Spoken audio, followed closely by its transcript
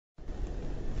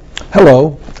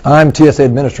Hello, I'm TSA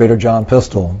Administrator John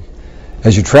Pistol.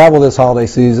 As you travel this holiday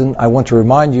season, I want to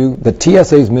remind you that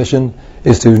TSA's mission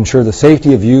is to ensure the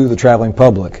safety of you, the traveling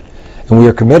public, and we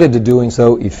are committed to doing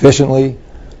so efficiently,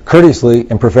 courteously,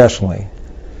 and professionally.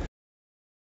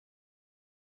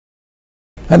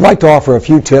 I'd like to offer a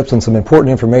few tips and some important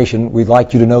information we'd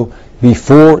like you to know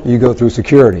before you go through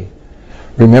security.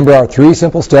 Remember our 3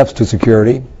 simple steps to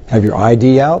security. Have your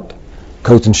ID out,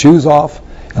 coats and shoes off,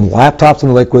 and laptops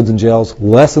and liquids and gels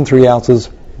less than 3 ounces,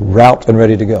 wrapped and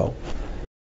ready to go.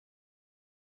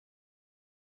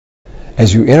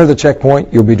 As you enter the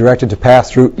checkpoint, you'll be directed to pass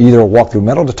through either a walk-through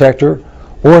metal detector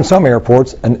or, in some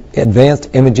airports, an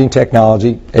Advanced Imaging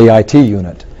Technology AIT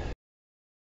unit.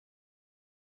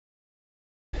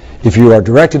 If you are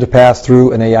directed to pass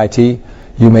through an AIT,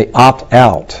 you may opt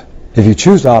out. If you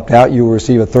choose to opt out, you will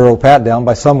receive a thorough pat-down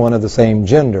by someone of the same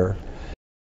gender.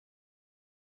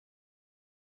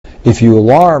 If you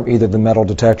alarm either the metal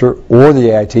detector or the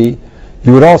AIT,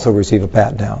 you would also receive a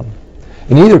pat-down.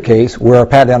 In either case, where a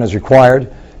pat-down is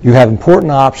required, you have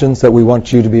important options that we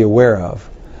want you to be aware of.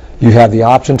 You have the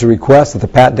option to request that the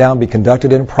pat-down be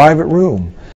conducted in a private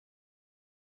room.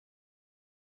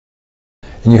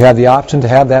 And you have the option to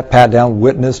have that pat-down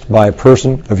witnessed by a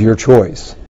person of your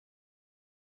choice.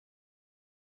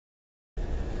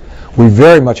 We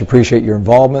very much appreciate your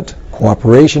involvement,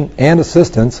 cooperation, and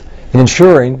assistance in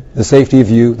ensuring the safety of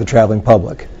you, the traveling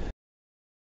public.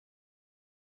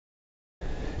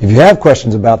 If you have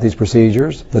questions about these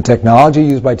procedures, the technology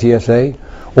used by TSA,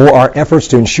 or our efforts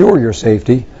to ensure your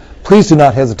safety, please do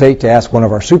not hesitate to ask one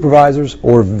of our supervisors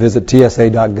or visit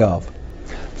tsa.gov.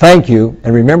 Thank you,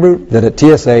 and remember that at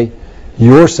TSA,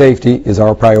 your safety is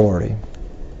our priority.